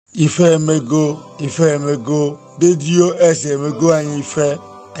If I may go, the DOS may go and if I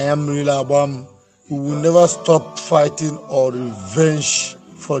am Rilabam, we will never stop fighting or revenge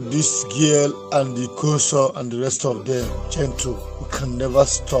for this girl and the Ikonso and the rest of them. Gentle, we can never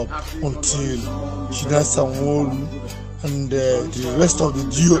stop until Chinasanwolu and the rest of the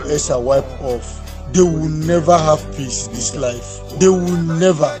DOS are wiped off. They will never have peace in this life. They will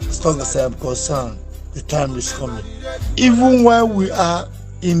never, as long as I am concerned. The time is coming. Even while we are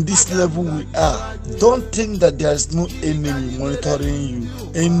in this level we are, don't think that there is no enemy monitoring you.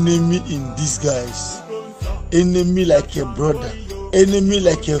 Enemy in disguise. Enemy like a brother. Enemy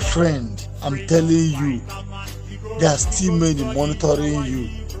like a friend. I'm telling you, there are still many monitoring you,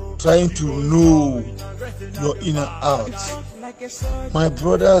 trying to know your in and out. My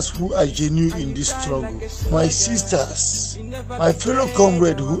brothers who are genuine in this struggle, my sisters, my fellow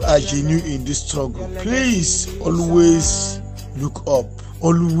comrades who are genuine in this struggle, please always look up,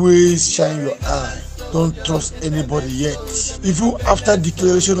 always shine your eye. Don't trust anybody yet. Even after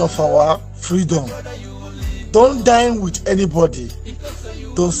declaration of our freedom, don't dine with anybody.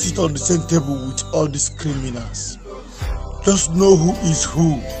 Don't sit on the same table with all these criminals. Just know who is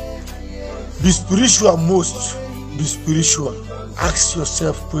who. Be spiritual most. Be spiritual. Ask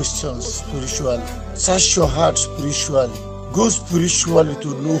yourself questions spiritually. Search your heart spiritually. Go spiritually to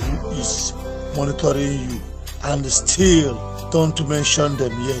know who is monitoring you. And still, don't mention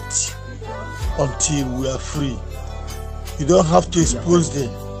them yet until we are free. You don't have to expose them.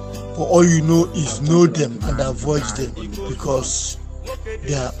 But all you know is know them and avoid them, because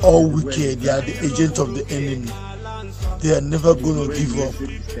they are all wicked. They are the agents of the enemy. They are never going to give up.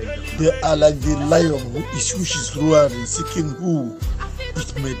 They are like the lion which is roaring, seeking who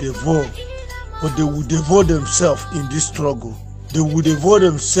it may devour. But they will devour themselves in this struggle. They will devour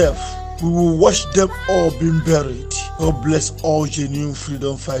themselves. We will watch them all being buried. God bless all genuine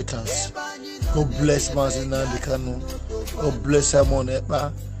freedom fighters. God bless Mazina Dekano. God bless Simon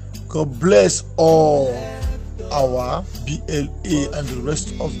Ekpa. God bless all our BLA and the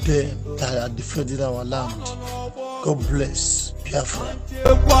rest of them that are defending our land. God bless Biafra.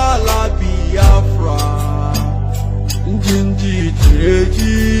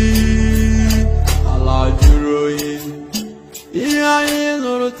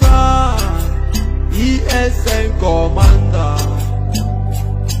 ESN Commander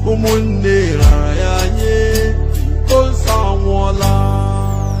Umunde Rayanye Konsamola.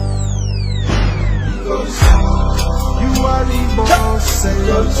 You are the boss,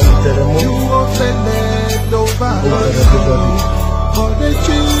 you offended nobody, but they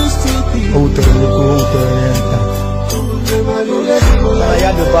choose to be.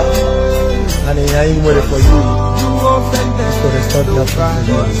 I am ready for you. You offended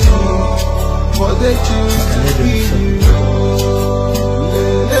nobody, but they choose to be.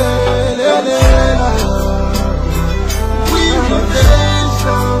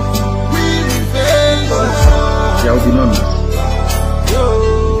 There will be no mercy.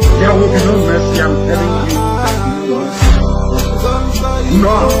 There will be no mercy, I'm telling you.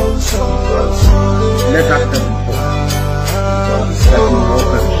 No. Let us have it. Let him go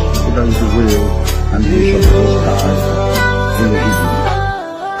first. It is the will and the wish of the stars in the evening.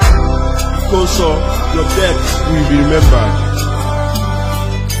 Ikonso, your death will be remembered.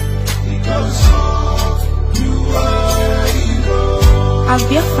 As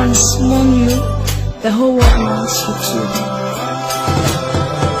Biafrans mourn you, the whole world mourns you too.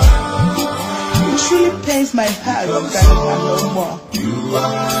 It truly pains my heart that you are no more. You are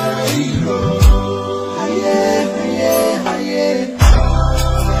a hero.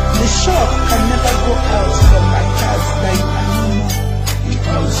 The shock can never go out from my heart that you are no more.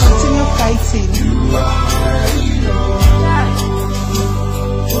 Continue fighting. You are a hero.